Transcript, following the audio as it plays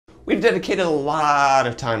We've dedicated a lot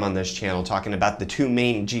of time on this channel talking about the two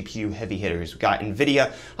main GPU heavy hitters. We got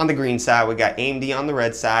NVIDIA on the green side, we got AMD on the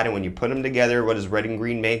red side, and when you put them together, what does red and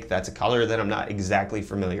green make? That's a color that I'm not exactly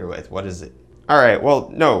familiar with. What is it? Alright, well,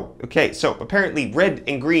 no. Okay, so apparently red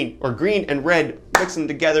and green, or green and red, mix them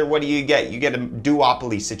together, what do you get? You get a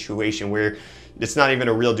duopoly situation where it's not even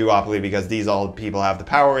a real duopoly because these all people have the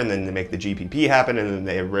power and then they make the GPP happen and then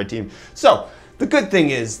they have a red team. So, the good thing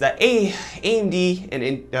is that AMD and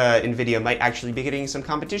NVIDIA might actually be getting some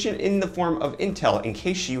competition in the form of Intel. In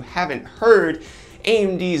case you haven't heard,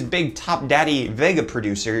 AMD's big top daddy Vega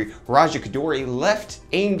producer, Raja Koduri, left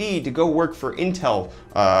AMD to go work for Intel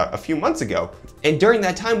a few months ago. And during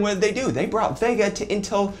that time, what did they do? They brought Vega to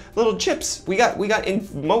Intel little chips. We got in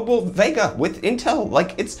mobile Vega with Intel.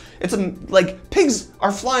 Like like pigs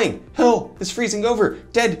are flying. Hell is freezing over.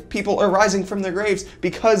 Dead people are rising from their graves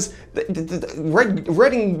because the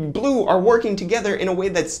red and blue are working together in a way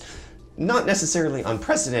that's not necessarily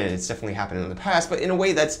unprecedented, it's definitely happened in the past, but in a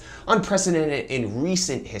way that's unprecedented in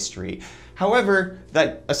recent history. However,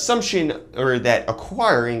 that assumption or that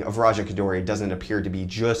acquiring of Raja Koduri doesn't appear to be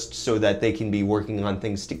just so that they can be working on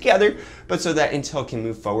things together, but so that Intel can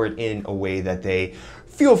move forward in a way that they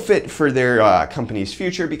feel fit for their company's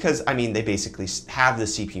future, because I mean they basically have the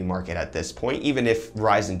CPU market at this point. Even if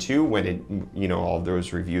Ryzen 2, when it, all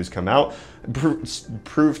those reviews come out,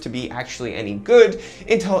 prove to be actually any good,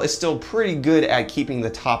 Intel is still pretty good at keeping the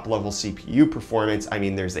top level CPU performance. I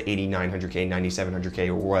mean, there's the 8900K, 9700K,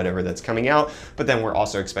 or whatever that's coming out, but then we're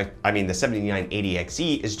also the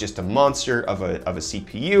 7980XE is just a monster of a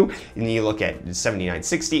CPU, and you look at the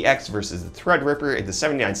 7960X versus the Threadripper, and the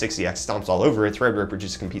 7960X stomps all over it. Threadripper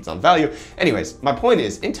just competes on value. Anyways, my point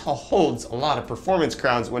is Intel holds a lot of performance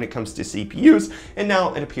crowns when it comes to CPUs, and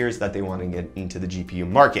now it appears that they want to get into the GPU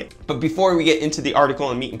market. But before we get into the article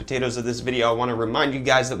and meat and potatoes of this video, I want to remind you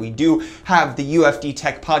guys that we do have the UFD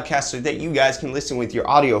Tech podcast so that you guys can listen with your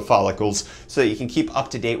audio follicles so that you can keep up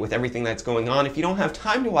to date with everything that's going on. If you don't have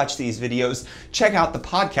time to watch these videos, check out the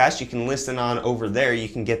podcast. You can listen on over there. You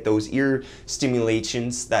can get those ear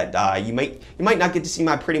stimulations that you might not get to see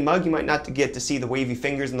my pretty mug, you might not get to see the wavy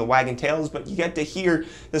fingers and the wagging tails, but you get to hear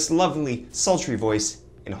this lovely sultry voice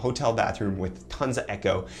in a hotel bathroom with tons of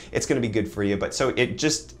echo. It's going to be good for you. But so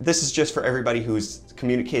this is just for everybody who's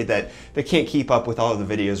communicated that they can't keep up with all of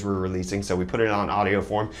the videos we're releasing, so we put it on audio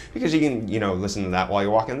form because you can listen to that while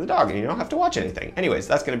you're walking the dog and you don't have to watch anything. Anyways,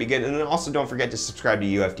 that's going to be good. And then also don't forget to subscribe to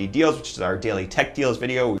UFD Deals, which is our daily tech deals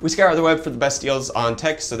video. We scour the web for the best deals on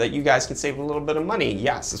tech so that you guys can save a little bit of money.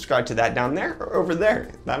 Yeah, subscribe to that down there or over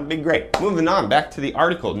there. That would be great. Moving on, back to the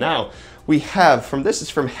article now. We have this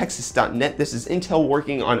is from Hexus.net. This is Intel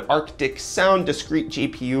working on Arctic Sound discrete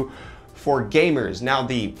GPU for gamers. Now,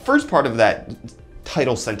 the first part of that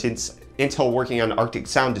title sentence, Intel working on Arctic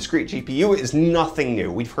Sound discrete GPU, is nothing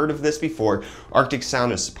new. We've heard of this before. Arctic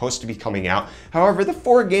Sound is supposed to be coming out. However, the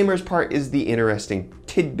for gamers part is the interesting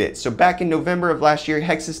tidbit. So back in November of last year,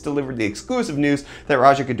 Hexus delivered the exclusive news that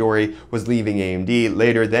Raja Koduri was leaving AMD.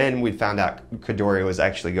 Later then, we found out Koduri was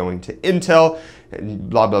actually going to Intel, and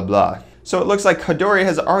blah, blah, blah. So it looks like Koduri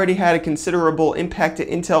has already had a considerable impact to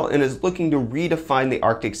Intel and is looking to redefine the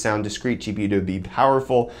Arctic Sound discrete GPU to be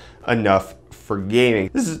powerful enough for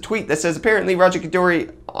gaming. This is a tweet that says apparently Raja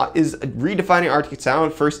Koduri is redefining Arctic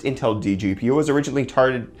Sound. First Intel D GPU was originally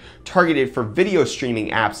targeted for video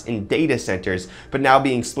streaming apps in data centers, but now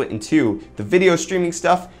being split in two. The video streaming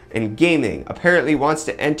stuff and gaming apparently wants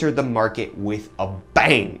to enter the market with a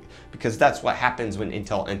bang, because that's what happens when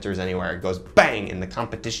Intel enters anywhere. It goes bang and the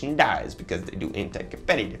competition dies because they do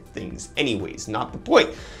anti-competitive things anyways, not the point.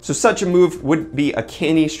 So such a move would be a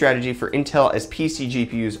canny strategy for Intel as PC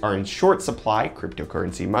GPUs are in short supply,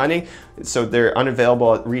 cryptocurrency mining, so they're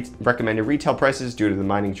unavailable at recommended retail prices due to the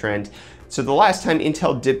mining trend. So the last time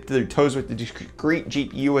Intel dipped their toes with the discrete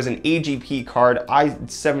GPU was an AGP card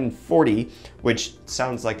i740, which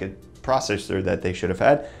sounds like a processor that they should have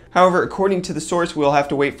had. However, according to the source, we'll have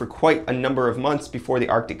to wait for quite a number of months before the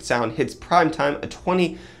Arctic Sound hits prime time. A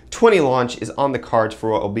 2020 launch is on the cards for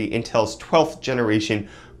what will be Intel's 12th generation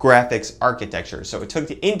graphics architecture. So it took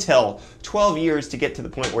Intel 12 years to get to the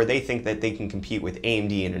point where they think that they can compete with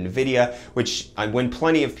AMD and NVIDIA, which when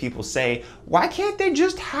plenty of people say, why can't they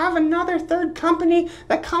just have another third company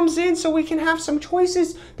that comes in so we can have some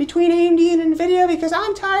choices between AMD and NVIDIA, because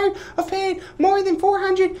I'm tired of paying more than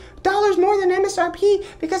 $400 more than MSRP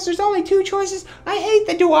because there's only 2 choices. I hate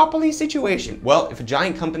the duopoly situation. Well, if a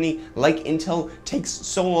giant company like Intel takes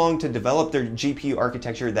so long to develop their GPU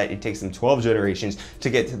architecture that it takes them 12 generations to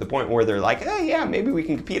get to the point where they're like, oh yeah, maybe we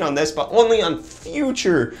can compete on this, but only on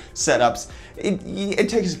future setups, it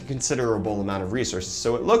takes a considerable amount of resources.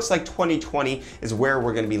 So it looks like 2020 is where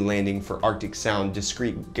we're going to be landing for Arctic Sound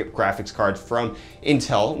discrete graphics cards from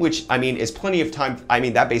Intel, which I mean is plenty of time. I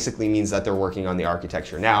mean, that basically means that they're working on the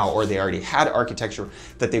architecture now, or they already had architecture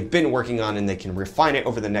that they've been working on and they can refine it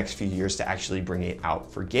over the next few years to actually bring it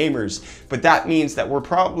out for gamers. But that means that we're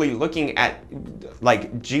probably looking at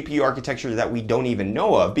like GPU architecture that we don't even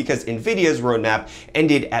know of, because NVIDIA's roadmap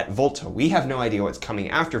ended at Volta. We have no idea what's coming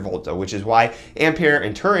after Volta, which is why Ampere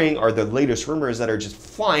and Turing are the latest rumors that are just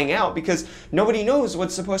flying out, because nobody knows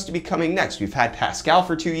what's supposed to be coming next. We've had Pascal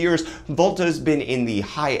for 2 years. Volta's been in the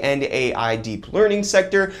high-end AI deep learning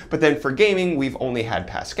sector, but then for gaming, we've only had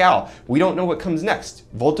Pascal. We don't know what comes next.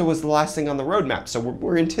 Volta was the last thing on the roadmap, so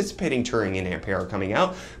we're anticipating Turing and Ampere coming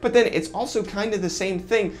out, but then it's also kind of the same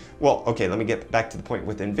thing. Well, okay, let me get back to the point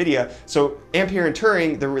with NVIDIA. So Ampere and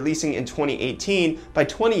Turing, they're releasing in 2018. By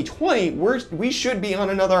 2020, we should be on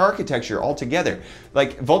another architecture altogether.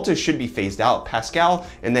 Like Volta should be phased out, Pascal,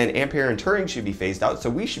 and then Ampere and Turing should be phased out. So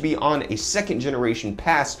we should be on a second generation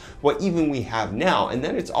past what even we have now. And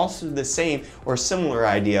then it's also the same or similar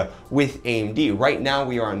idea with AMD. Right now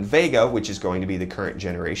we are on Vega, which is going to be the current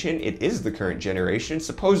generation. It is the current generation.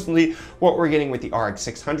 Supposedly what we're getting with the RX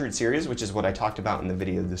 600 series, which is what I talked about in the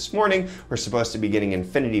video this morning, we're supposed to be getting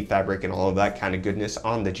Infinity Fabric and all of that kind of goodness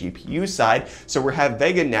on the GPU side. So we have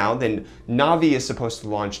Vega now, then Navi is supposed to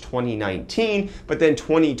launch 2019, but then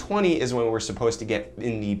 2020 is when we're supposed to get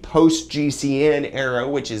in the post-GCN era,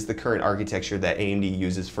 which is the current architecture that AMD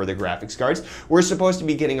uses for the graphics cards. We're supposed to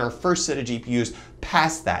be getting our first set of GPUs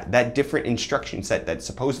past that different instruction set that's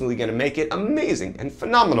supposedly going to make it amazing and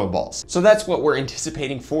phenomenal balls. So that's what we're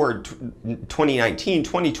anticipating for 2019.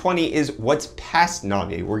 2020 is what's past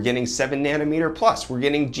Navi. We're getting 7 nanometer plus. We're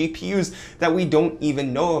getting GPUs that we don't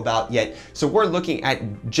even know about yet. So we're looking at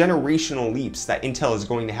generational leaps that Intel is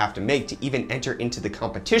going to have to make to even enter into the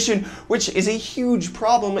competition, which is a huge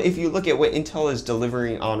problem if you look at what Intel is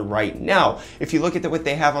delivering on right now. If you look at what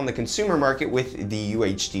they have on the consumer market with the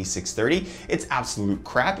UHD 630, it's absolute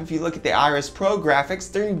crap. If you look at the Iris Pro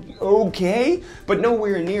graphics, they're okay, but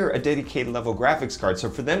nowhere near a dedicated level graphics card. So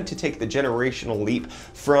for them to take the generational leap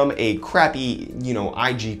from a crappy,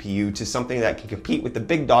 iGPU to something that can compete with the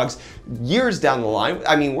big dogs years down the line,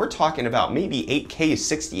 I mean, we're talking about maybe 8K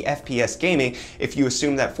 60 FPS gaming if you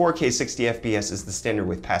assume that 4K 60 FPS is the standard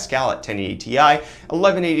with Pascal at 1080 Ti.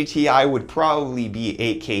 1180 Ti would probably be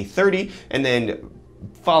 8K 30, and then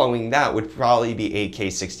following that would probably be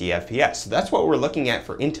 8K 60 FPS. So that's what we're looking at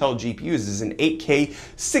for Intel GPUs, is an 8K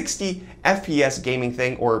 60 FPS gaming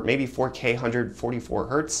thing, or maybe 4K 144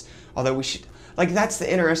 Hertz. Although we should, like, that's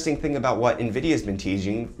the interesting thing about what NVIDIA's been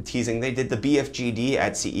teasing. They did the BFGD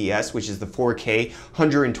at CES, which is the 4K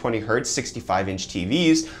 120 Hertz 65-inch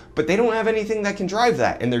TVs, but they don't have anything that can drive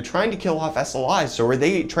that, and they're trying to kill off SLIs. So are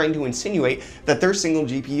they trying to insinuate that their single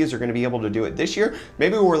GPUs are going to be able to do it this year?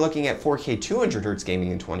 Maybe we're looking at 4K 200 Hertz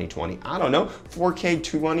gaming in 2020. I don't know, 4K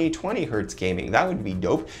 2020 Hertz gaming. That would be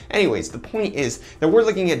dope. Anyways, the point is that we're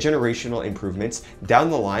looking at generational improvements down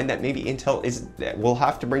the line that maybe Intel will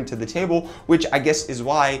have to bring to the table, which I guess is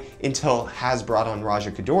why Intel has brought on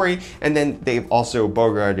Raja Koduri, and then they've also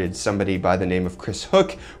bogarted somebody by the name of Chris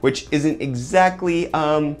Hook, which isn't exactly,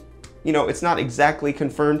 it's not exactly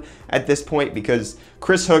confirmed at this point, because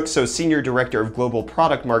Chris Hook, so Senior Director of Global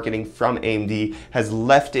Product Marketing from AMD, has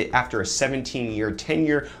left it after a 17-year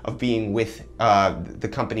tenure of being with the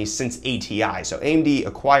company since ATI. So AMD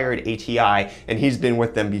acquired ATI, and he's been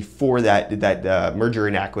with them before that merger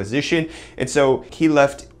and acquisition. And so he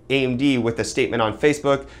left AMD with a statement on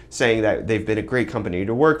Facebook saying that they've been a great company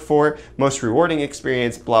to work for, most rewarding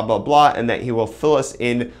experience, blah, blah, blah, and that he will fill us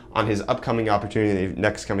in on his upcoming opportunity in the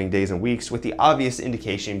next coming days and weeks, with the obvious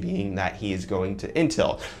indication being that he is going to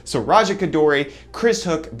Intel. So Raja Koduri, Chris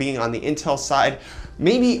Hook being on the Intel side,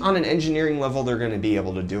 maybe on an engineering level they're going to be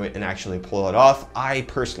able to do it and actually pull it off. I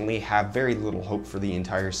personally have very little hope for the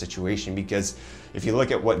entire situation, because if you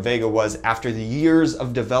look at what Vega was after the years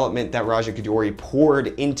of development that Raja Koduri poured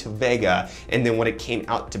into Vega, and then what it came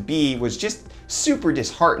out to be was just super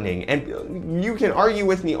disheartening. And you can argue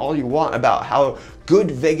with me all you want about how good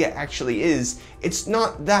Vega actually is. It's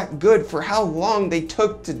not that good for how long they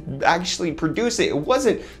took to actually produce it. It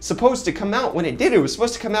wasn't supposed to come out when it did. It was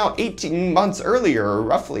supposed to come out 18 months earlier, or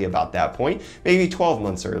roughly about that point, maybe 12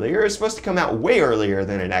 months earlier. It was supposed to come out way earlier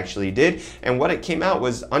than it actually did. And what it came out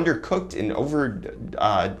was undercooked and over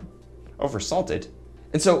oversalted.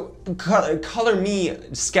 And so, color me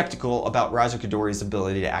skeptical about Raja Koduri's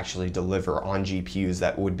ability to actually deliver on GPUs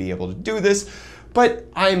that would be able to do this. But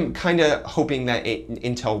I'm kind of hoping that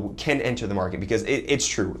Intel can enter the market, because it's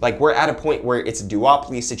true. Like, we're at a point where it's a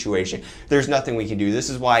duopoly situation. There's nothing we can do. This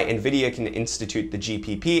is why NVIDIA can institute the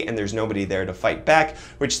GPP and there's nobody there to fight back,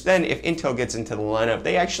 which then if Intel gets into the lineup,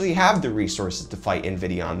 they actually have the resources to fight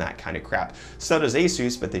NVIDIA on that kind of crap. So does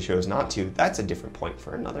Asus, but they chose not to. That's a different point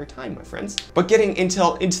for another time, my friends. But getting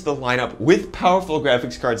Intel into the lineup with powerful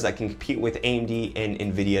graphics cards that can compete with AMD and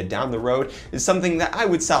NVIDIA down the road is something that I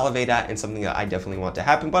would salivate at, and something that I definitely want to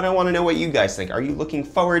happen. But I want to know what you guys think. Are you looking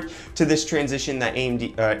forward to this transition that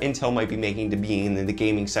Intel might be making to being in the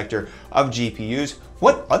gaming sector of GPUs?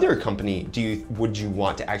 What other company would you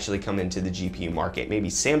want to actually come into the GPU market? Maybe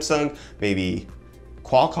Samsung, maybe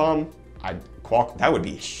Qualcomm. That would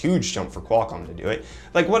be a huge jump for Qualcomm to do it.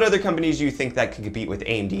 Like, what other companies do you think that could compete with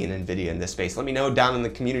AMD and NVIDIA in this space? Let me know down in the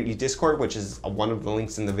community Discord, which is one of the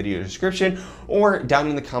links in the video description, or down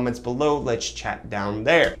in the comments below. Let's chat down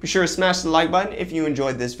there. Be sure to smash the like button if you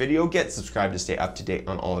enjoyed this video. Get subscribed to stay up to date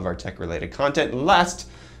on all of our tech-related content. Last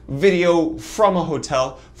video from a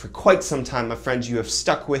hotel for quite some time, my friends. You have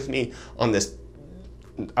stuck with me on this,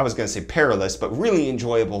 I was going to say perilous, but really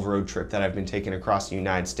enjoyable road trip that I've been taking across the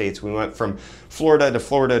United States. We went from Florida to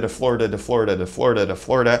Florida to Florida to Florida to Florida to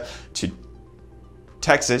Florida to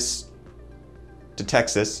Texas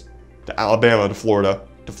to Alabama to Florida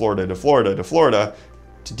to Florida to Florida to Florida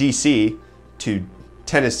to DC to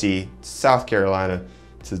Tennessee to South Carolina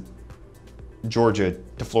to Georgia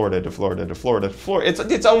to Florida to Florida to Florida to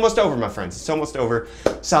Florida. It's almost over, my friends. It's almost over.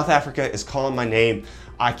 South Africa is calling my name.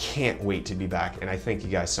 I can't wait to be back, and I thank you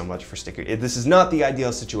guys so much for sticking. This is not the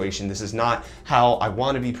ideal situation. This is not how I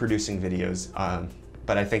want to be producing videos,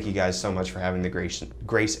 but I thank you guys so much for having the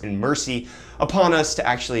grace and mercy upon us to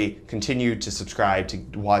actually continue to subscribe, to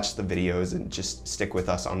watch the videos, and just stick with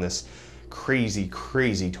us on this crazy,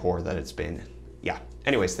 crazy tour that it's been. Yeah.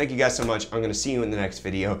 Anyways, thank you guys so much. I'm going to see you in the next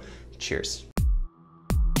video. Cheers.